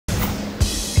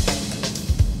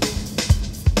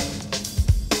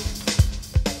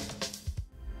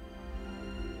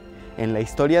En la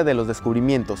historia de los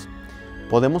descubrimientos,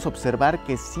 podemos observar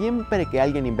que siempre que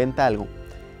alguien inventa algo,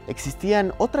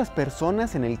 existían otras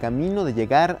personas en el camino de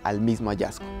llegar al mismo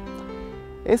hallazgo.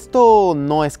 Esto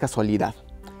no es casualidad.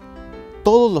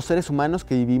 Todos los seres humanos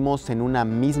que vivimos en una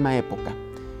misma época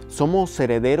somos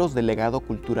herederos del legado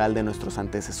cultural de nuestros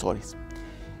antecesores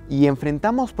y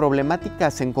enfrentamos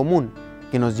problemáticas en común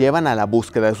que nos llevan a la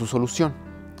búsqueda de su solución.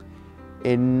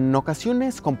 En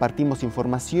ocasiones compartimos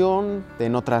información,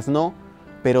 en otras no,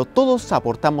 pero todos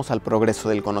aportamos al progreso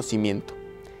del conocimiento.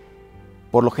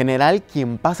 Por lo general,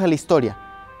 quien pasa la historia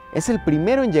es el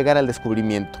primero en llegar al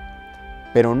descubrimiento,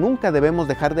 pero nunca debemos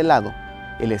dejar de lado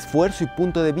el esfuerzo y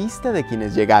punto de vista de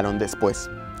quienes llegaron después.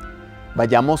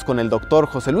 Vayamos con el doctor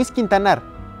José Luis Quintanar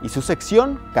y su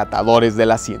sección Catadores de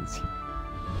la Ciencia.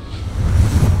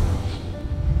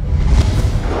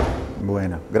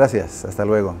 Bueno, gracias. Hasta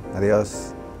luego.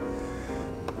 Adiós.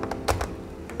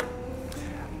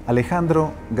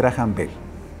 Alejandro Graham Bell,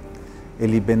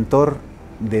 el inventor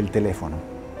del teléfono.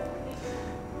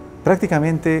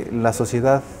 Prácticamente la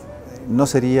sociedad no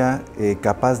sería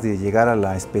capaz de llegar a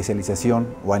la especialización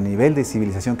o al nivel de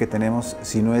civilización que tenemos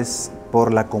si no es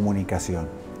por la comunicación.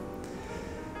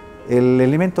 El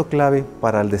elemento clave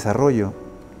para el desarrollo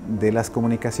de las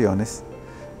comunicaciones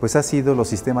pues ha sido los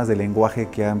sistemas de lenguaje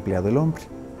que ha empleado el hombre.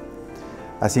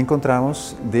 Así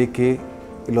encontramos de que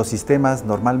los sistemas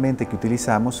normalmente que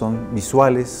utilizamos son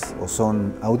visuales o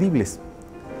son audibles.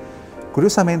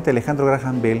 Curiosamente, Alejandro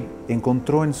Graham Bell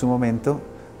encontró en su momento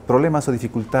problemas o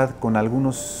dificultad con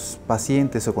algunos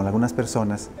pacientes o con algunas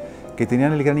personas que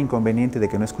tenían el gran inconveniente de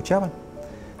que no escuchaban.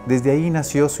 Desde ahí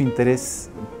nació su interés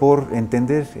por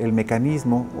entender el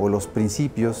mecanismo o los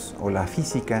principios o la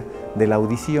física de la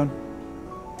audición.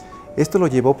 Esto lo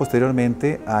llevó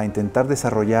posteriormente a intentar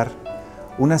desarrollar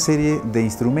una serie de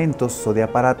instrumentos o de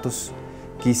aparatos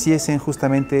que hiciesen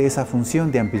justamente esa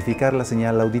función de amplificar la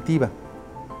señal auditiva.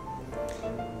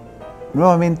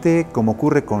 Nuevamente, como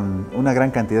ocurre con una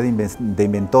gran cantidad de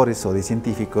inventores o de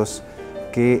científicos,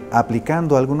 que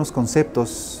aplicando algunos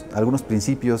conceptos, algunos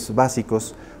principios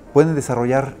básicos, pueden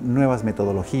desarrollar nuevas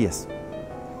metodologías.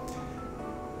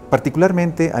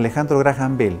 Particularmente, Alejandro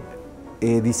Graham Bell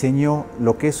diseñó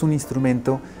lo que es un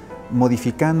instrumento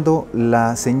modificando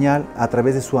la señal a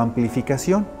través de su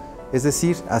amplificación, es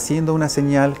decir, haciendo una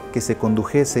señal que se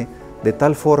condujese de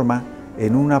tal forma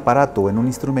en un aparato o en un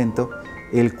instrumento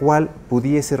el cual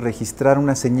pudiese registrar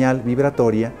una señal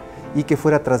vibratoria y que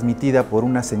fuera transmitida por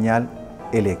una señal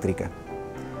eléctrica.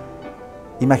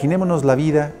 Imaginémonos la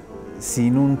vida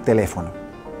sin un teléfono.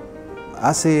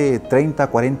 Hace 30,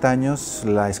 40 años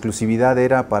la exclusividad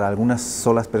era para algunas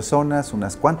solas personas,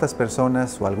 unas cuantas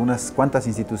personas o algunas cuantas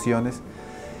instituciones,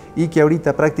 y que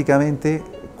ahorita prácticamente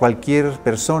cualquier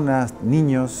persona,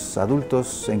 niños,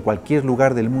 adultos, en cualquier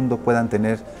lugar del mundo puedan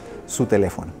tener su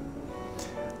teléfono.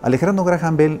 Alejandro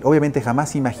Graham Bell obviamente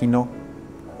jamás imaginó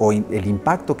el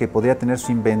impacto que podría tener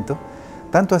su invento,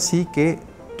 tanto así que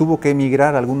tuvo que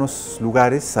emigrar a algunos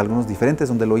lugares, algunos diferentes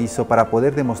donde lo hizo, para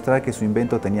poder demostrar que su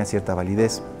invento tenía cierta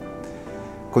validez.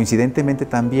 Coincidentemente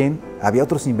también había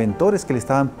otros inventores que le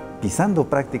estaban pisando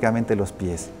prácticamente los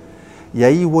pies. Y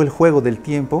ahí hubo el juego del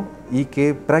tiempo y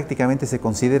que prácticamente se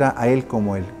considera a él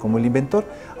como el inventor,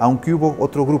 aunque hubo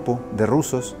otro grupo de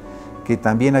rusos que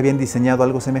también habían diseñado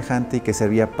algo semejante y que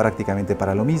servía prácticamente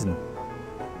para lo mismo.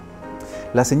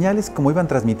 Las señales, como iban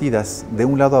transmitidas de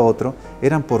un lado a otro,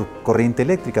 eran por corriente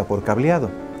eléctrica, por cableado.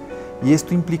 Y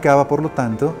esto implicaba, por lo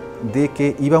tanto, de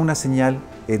que iba una señal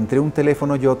entre un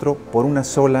teléfono y otro por una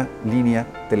sola línea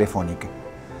telefónica.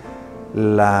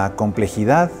 La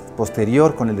complejidad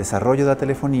posterior con el desarrollo de la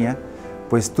telefonía,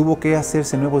 pues tuvo que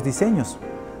hacerse nuevos diseños.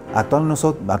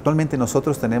 Actualmente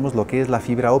nosotros tenemos lo que es la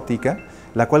fibra óptica,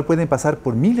 la cual puede pasar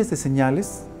por miles de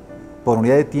señales, por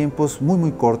unidad de tiempos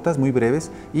muy cortas, muy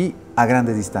breves y a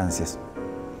grandes distancias.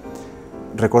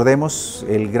 Recordemos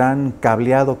el gran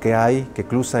cableado que hay que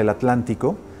cruza el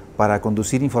Atlántico para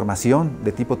conducir información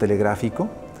de tipo telegráfico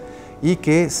y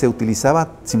que se utilizaba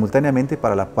simultáneamente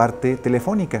para la parte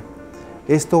telefónica.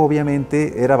 Esto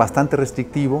obviamente era bastante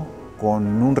restrictivo,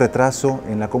 con un retraso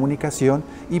en la comunicación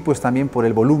y pues también por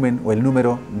el volumen o el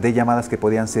número de llamadas que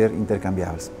podían ser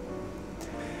intercambiables.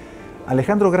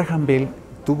 Alejandro Graham Bell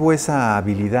tuvo esa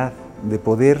habilidad de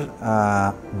poder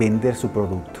vender su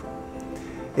producto.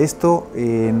 Esto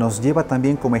nos lleva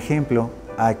también como ejemplo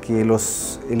a que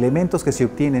los elementos que se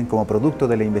obtienen como producto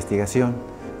de la investigación,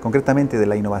 concretamente de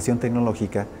la innovación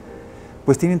tecnológica,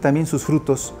 pues tienen también sus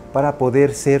frutos para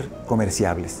poder ser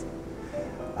comerciables.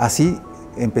 Así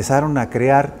empezaron a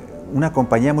crear una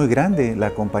compañía muy grande,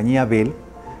 la compañía Bell,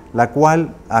 la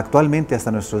cual actualmente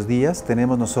hasta nuestros días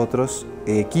tenemos nosotros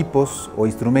equipos o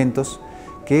instrumentos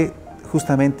que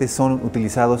justamente son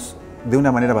utilizados de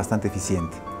una manera bastante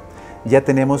eficiente. Ya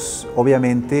tenemos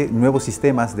obviamente nuevos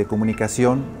sistemas de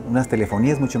comunicación, unas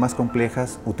telefonías mucho más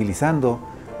complejas, utilizando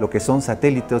lo que son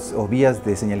satélites o vías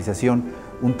de señalización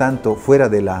un tanto fuera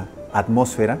de la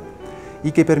atmósfera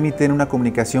y que permiten una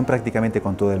comunicación prácticamente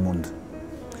con todo el mundo.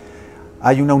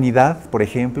 Hay una unidad, por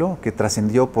ejemplo, que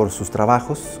trascendió por sus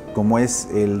trabajos, como es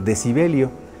el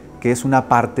decibelio, que es una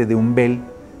parte de un bel,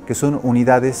 que son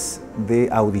unidades de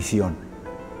audición.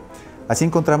 Así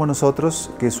encontramos nosotros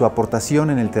que su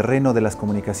aportación en el terreno de las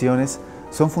comunicaciones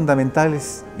son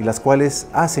fundamentales y las cuales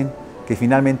hacen que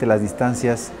finalmente las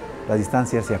distancias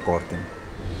se acorten.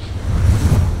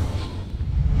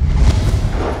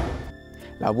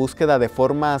 La búsqueda de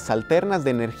formas alternas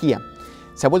de energía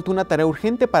se ha vuelto una tarea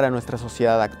urgente para nuestra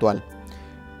sociedad actual,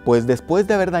 pues después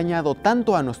de haber dañado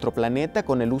tanto a nuestro planeta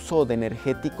con el uso de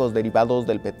energéticos derivados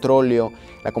del petróleo,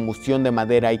 la combustión de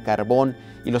madera y carbón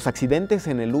y los accidentes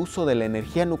en el uso de la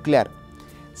energía nuclear,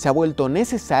 se ha vuelto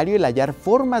necesario el hallar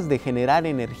formas de generar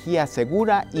energía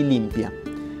segura y limpia.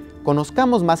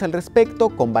 Conozcamos más al respecto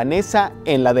con Vanessa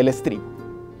en la del stream.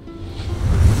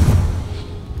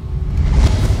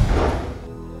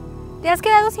 ¿Te has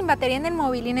quedado sin batería en el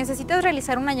móvil y necesitas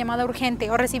realizar una llamada urgente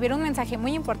o recibir un mensaje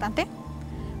muy importante?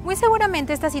 Muy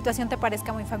seguramente esta situación te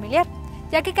parezca muy familiar,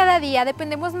 ya que cada día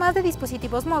dependemos más de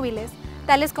dispositivos móviles,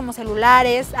 tales como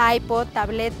celulares, iPod,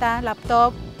 tableta,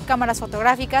 laptop, cámaras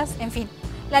fotográficas, en fin,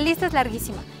 la lista es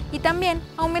larguísima y también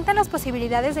aumentan las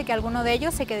posibilidades de que alguno de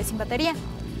ellos se quede sin batería.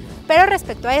 Pero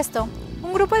respecto a esto,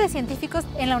 un grupo de científicos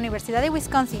en la Universidad de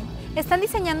Wisconsin están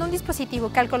diseñando un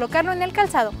dispositivo que al colocarlo en el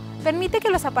calzado permite que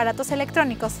los aparatos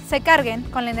electrónicos se carguen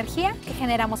con la energía que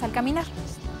generamos al caminar.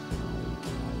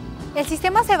 El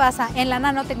sistema se basa en la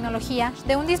nanotecnología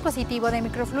de un dispositivo de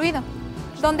microfluido,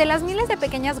 donde las miles de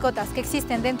pequeñas gotas que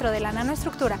existen dentro de la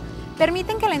nanoestructura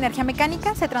permiten que la energía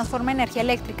mecánica se transforme en energía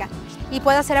eléctrica y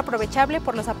pueda ser aprovechable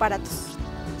por los aparatos.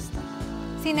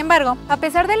 Sin embargo, a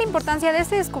pesar de la importancia de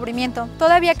este descubrimiento,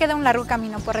 todavía queda un largo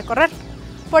camino por recorrer.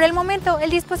 Por el momento, el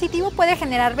dispositivo puede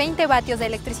generar 20 vatios de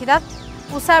electricidad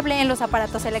usable en los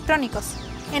aparatos electrónicos,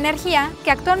 energía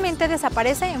que actualmente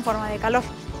desaparece en forma de calor.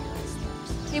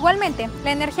 Igualmente,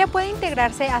 la energía puede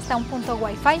integrarse hasta un punto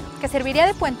Wi-Fi que serviría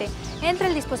de puente entre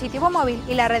el dispositivo móvil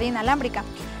y la red inalámbrica,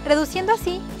 reduciendo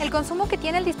así el consumo que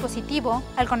tiene el dispositivo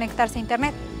al conectarse a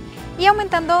Internet y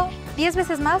aumentando 10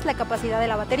 veces más la capacidad de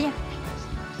la batería.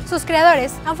 Sus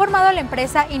creadores han formado la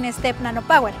empresa InStep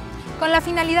Nanopower, con la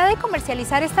finalidad de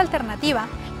comercializar esta alternativa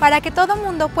para que todo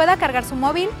mundo pueda cargar su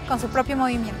móvil con su propio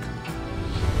movimiento.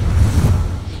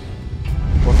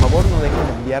 Por favor, no dejen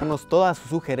de enviarnos todas sus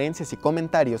sugerencias y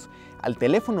comentarios al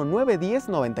teléfono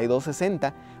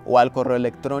 910-9260 o al correo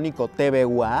electrónico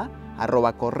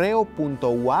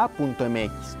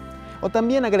tvua@correo.ua.mx. O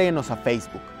también agréguenos a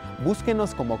Facebook,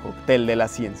 búsquenos como Cóctel de la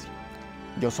Ciencia.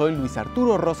 Yo soy Luis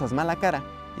Arturo Rosas Malacara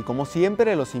y como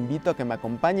siempre los invito a que me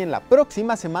acompañen la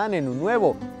próxima semana en un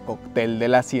nuevo Cóctel de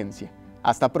la Ciencia.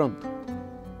 Hasta pronto.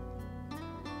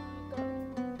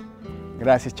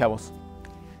 Gracias, chavos.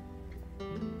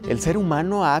 El ser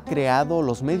humano ha creado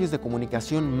los medios de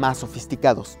comunicación más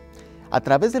sofisticados, a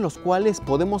través de los cuales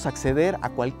podemos acceder a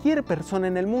cualquier persona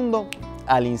en el mundo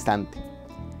al instante.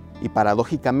 Y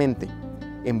paradójicamente,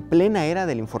 en plena era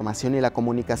de la información y la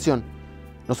comunicación,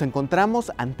 nos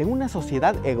encontramos ante una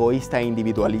sociedad egoísta e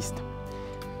individualista,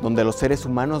 donde los seres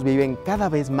humanos viven cada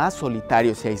vez más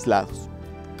solitarios y aislados.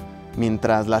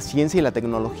 Mientras la ciencia y la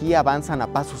tecnología avanzan a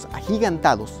pasos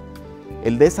agigantados,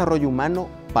 el desarrollo humano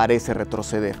parece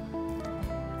retroceder.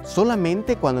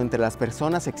 Solamente cuando entre las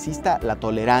personas exista la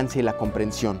tolerancia y la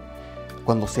comprensión,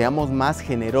 cuando seamos más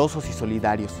generosos y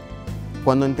solidarios,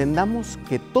 cuando entendamos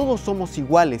que todos somos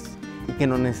iguales y que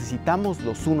nos necesitamos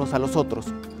los unos a los otros,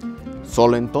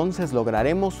 solo entonces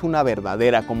lograremos una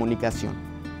verdadera comunicación.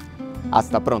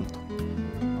 Hasta pronto.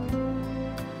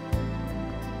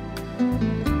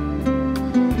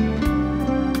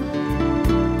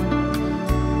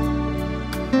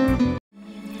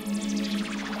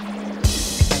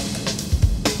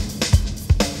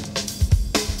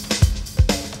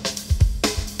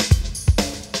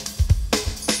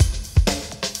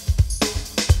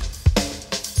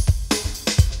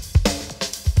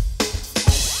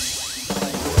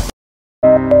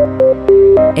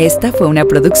 Esta fue una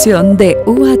producción de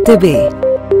UATV.